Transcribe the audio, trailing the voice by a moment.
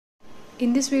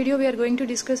In this video we are going to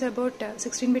discuss about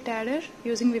 16-bit adder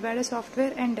using Vivado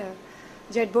software and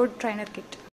Zedboard trainer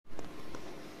kit.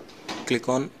 Click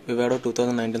on Vivado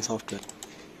 2019 software.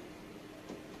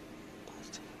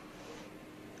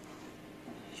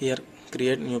 Here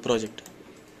create new project.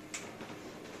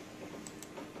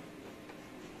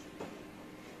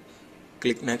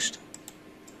 Click next.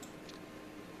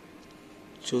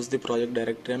 Choose the project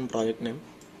directory and project name.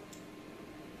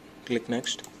 Click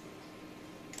next.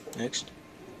 Next.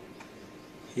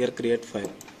 Here create file.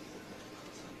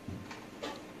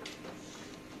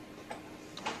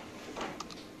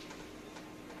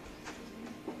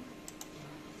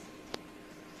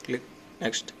 Click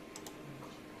next.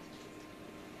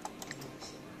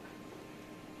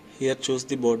 Here choose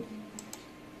the board.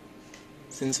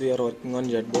 Since we are working on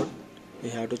Zedboard, we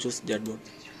have to choose Zedboard.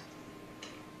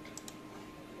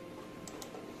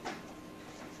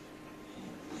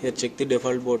 Here check the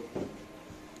default board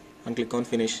and click on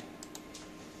finish.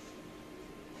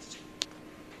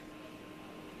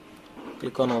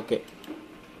 Click on OK.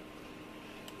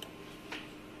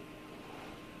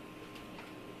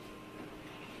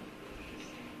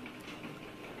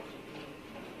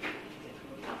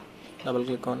 Double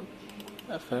click on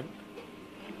F8.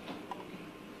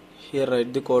 Here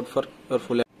write the code for your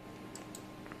full.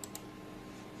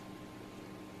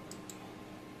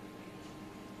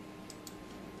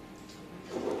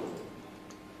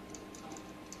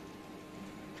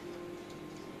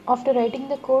 After writing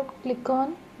the code, click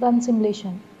on Run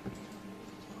Simulation.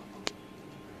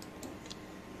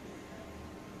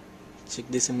 Check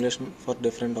the simulation for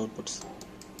different outputs.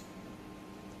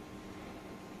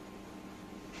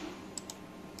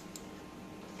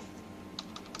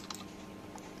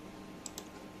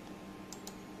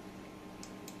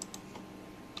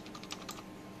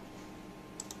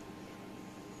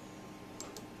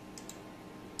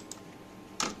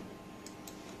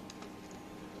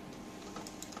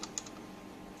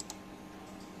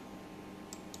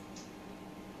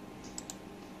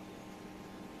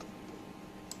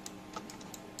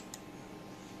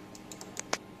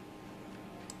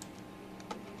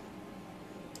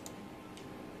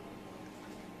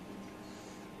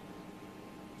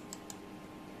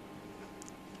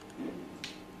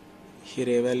 Here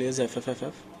A value is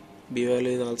FFFF, B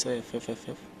value is also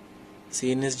FFFF,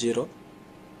 Cin is 0,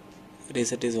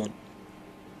 reset is 1.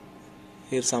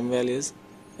 Here sum value is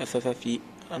FFFE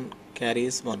and carry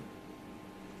is 1.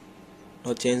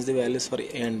 Now change the values for A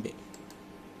and B.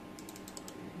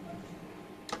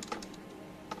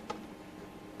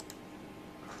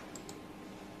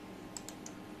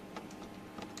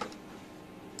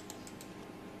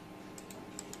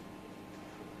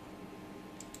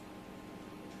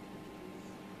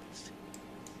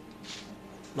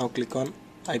 Now click on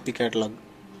IP catalog.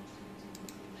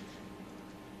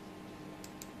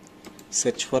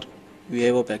 Search for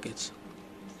Vivado package.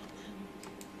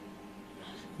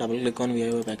 Double click on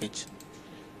Vivado package.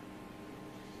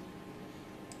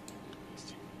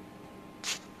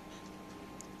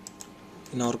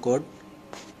 In our code,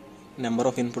 number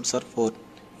of inputs are 4: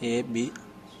 A, B,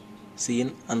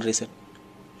 Cin and reset,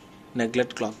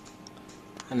 neglect clock,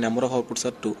 and number of outputs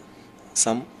are 2: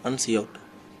 sum and cout.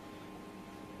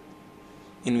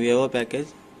 In Vivado package,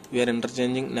 we are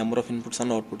interchanging number of inputs and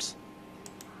outputs.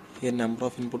 Here number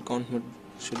of input count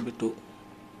should be 2.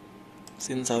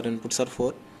 Since our inputs are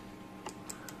 4,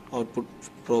 output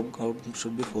probe count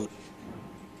should be 4.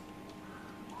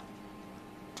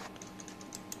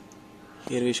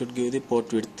 Here we should give the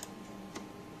port width.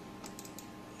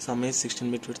 Sum is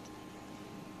 16-bit width.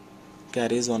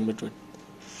 Carry is 1-bit width.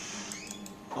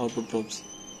 Output probes.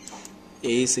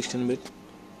 A is 16-bit.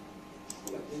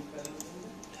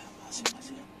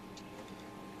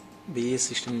 B is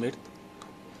 16-bit,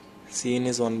 Cin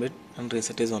is 1-bit and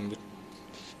reset is 1-bit.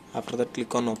 After that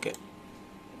click on OK.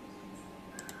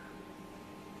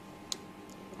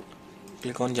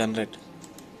 Click on generate.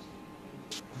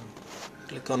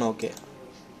 Click on OK.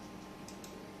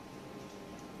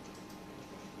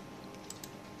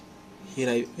 Here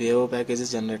Vivado package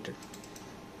is generated.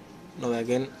 Now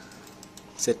again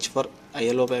search for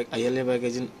ILA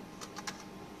package in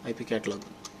IP catalog.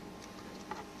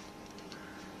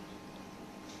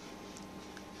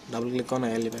 Double click on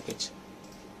ILA package.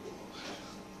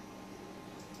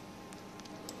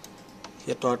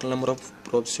 Here total number of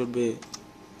probes should be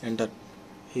entered.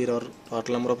 Here our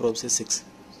total number of probes is 6.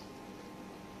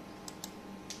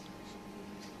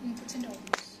 Inputs and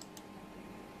outputs.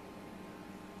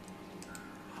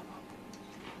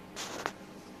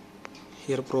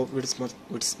 Here probe widths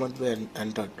must be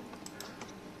entered.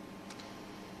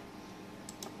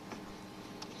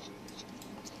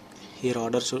 Here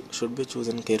order should be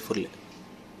chosen carefully.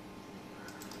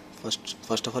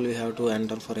 First of all we have to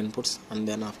enter for inputs and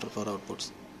then after for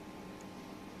outputs.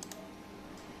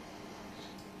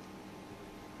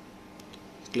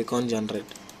 Click on generate.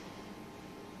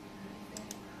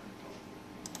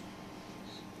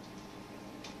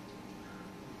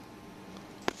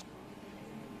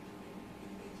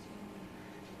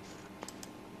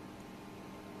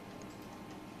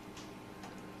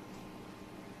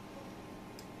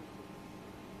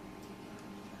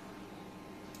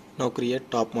 Now create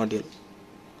top module.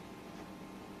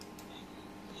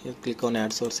 Here click on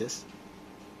add sources.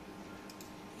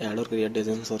 Add or create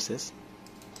design sources.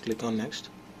 Click on next.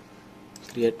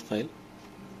 Create file.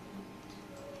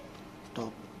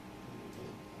 Top.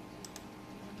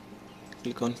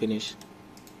 Click on finish.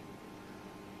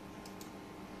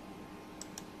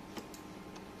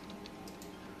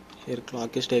 Here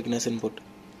clock is taken as input.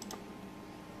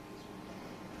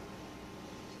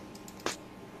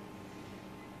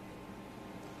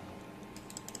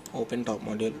 Open top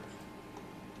module.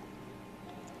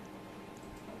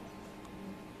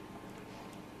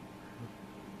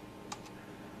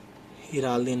 Here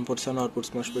all the inputs and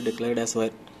outputs must be declared as while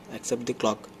except the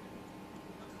clock.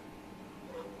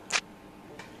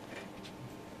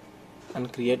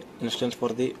 And create instance for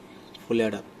the full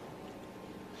adder.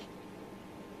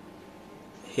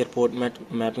 Here port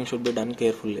mapping should be done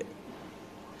carefully.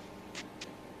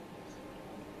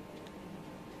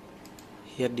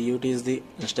 Here DUT is the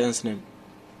instance name.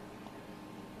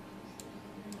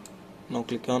 Now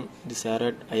click on this arrow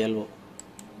at ILO.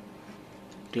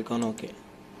 Click on OK.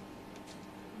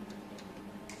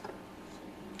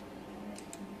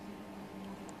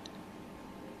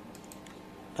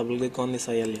 Double click on this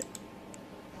ILA.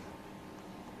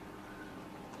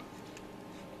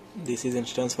 This is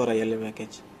instance for ILA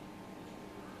package.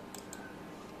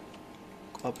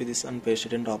 Copy this and paste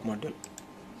it in top module.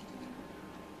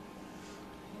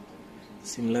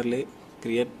 Similarly,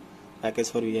 create package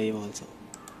for VIO also.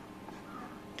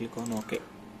 Click on OK.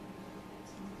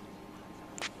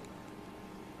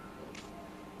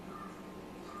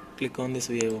 Click on this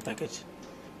VIO package.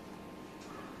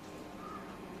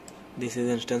 This is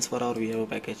instance for our VIO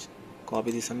package.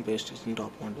 Copy this and paste it in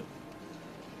top module.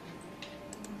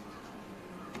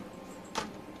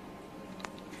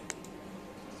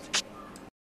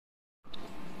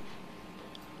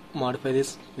 Modify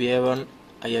this VIO1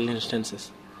 IL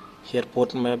instances. Here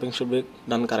port mapping should be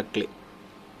done correctly.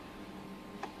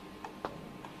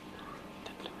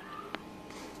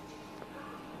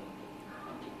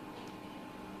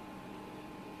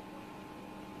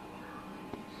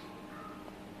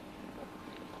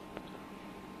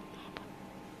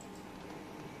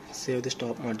 Save this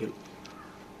top module.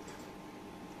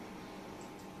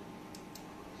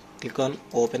 Click on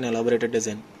Open Elaborated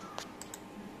Design.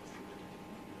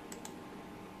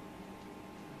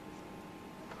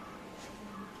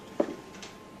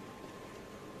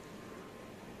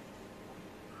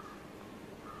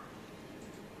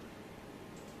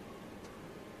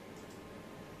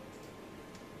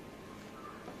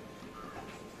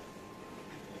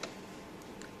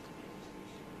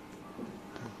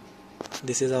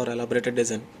 This is our elaborated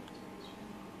design.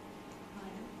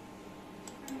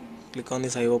 Click on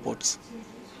these IO ports.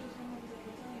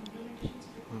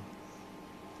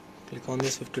 Click on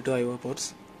these 52 IO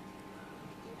ports.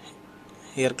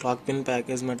 Here clock pin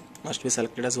package must be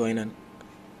selected as Y9.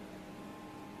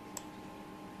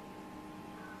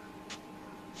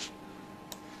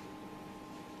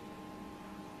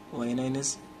 Y9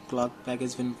 is clock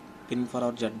package pin for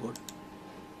our Zedboard.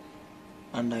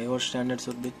 And IO standard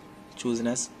should be chosen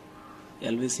as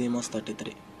LVCMOS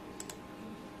 33.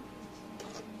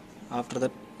 After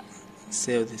that,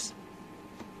 save this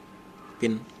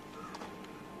pin.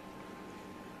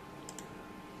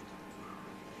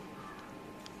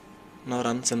 Now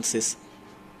run synthesis.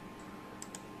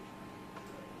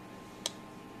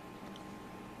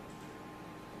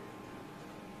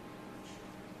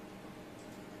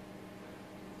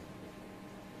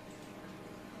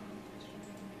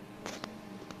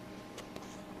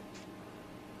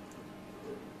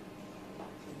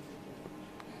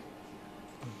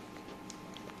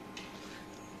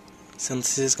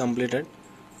 Synthesis is completed,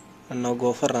 and now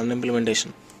go for run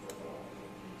implementation.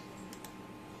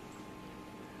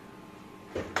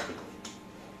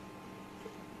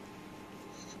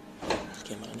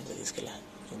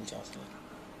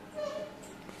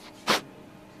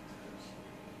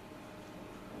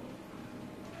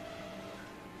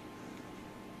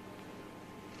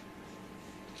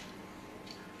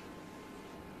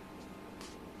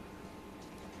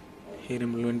 Here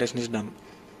implementation is done.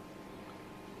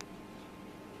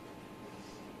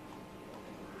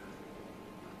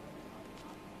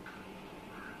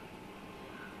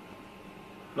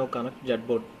 Now connect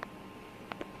Zedboard.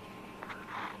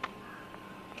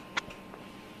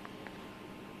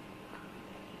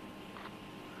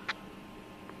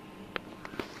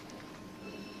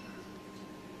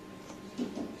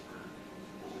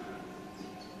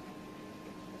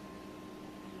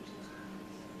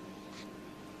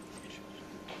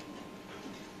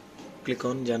 Click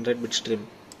on generate bitstream.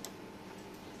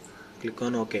 Click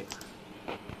on OK.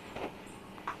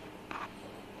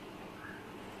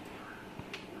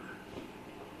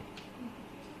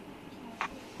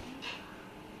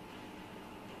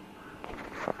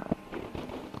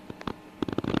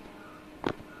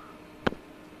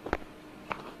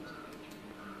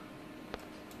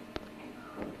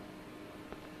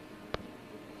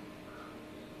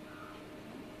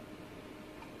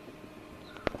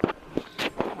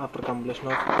 After completion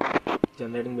of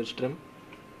generating bitstream,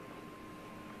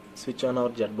 switch on our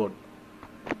Zedboard.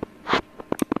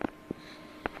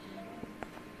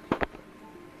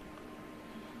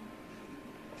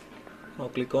 Now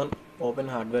click on Open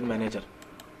Hardware Manager.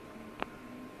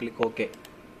 Click OK.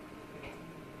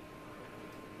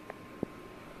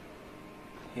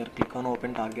 Here click on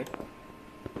Open Target.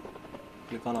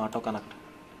 Click on Auto Connect.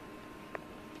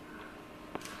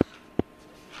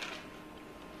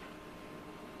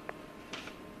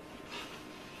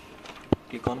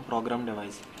 Click on Program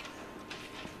Device.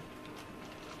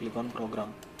 Click on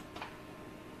Program.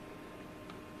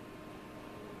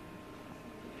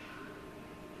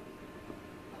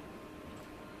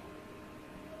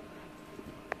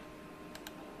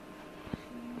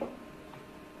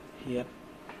 Here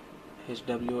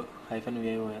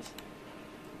HW-VIOS.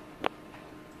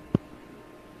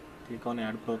 Click on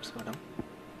Add Probes button.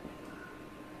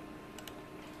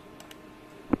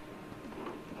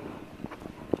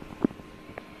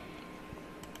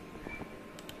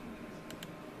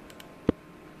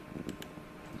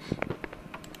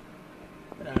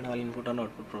 Add all input and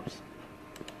output probes.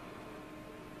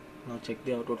 Now check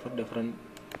the output for different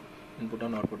input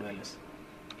and output values.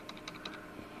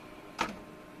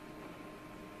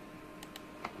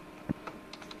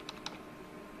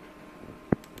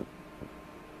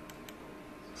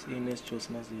 Scene is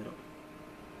chosen as 0.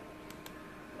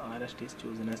 RST is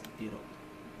chosen as 0.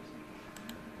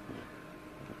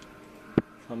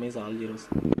 Sum is all zeros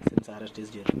since RST is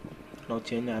 0. Now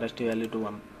change RST value to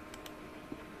 1.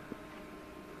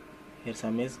 Here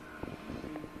sum is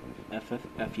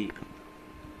FFFE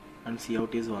and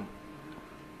Cout is 1.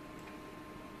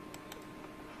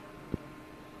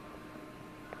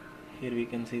 Here we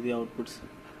can see the outputs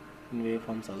in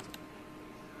waveforms also.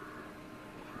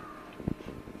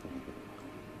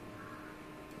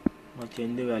 Now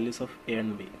change the values of A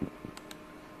and B.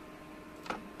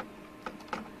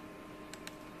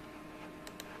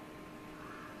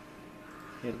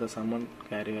 Here the sum and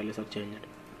carry values are changed.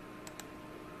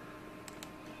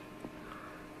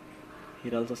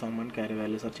 Here also sum and carry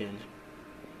values are changed.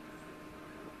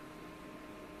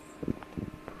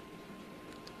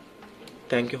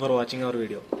 Thank you for watching our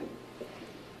video.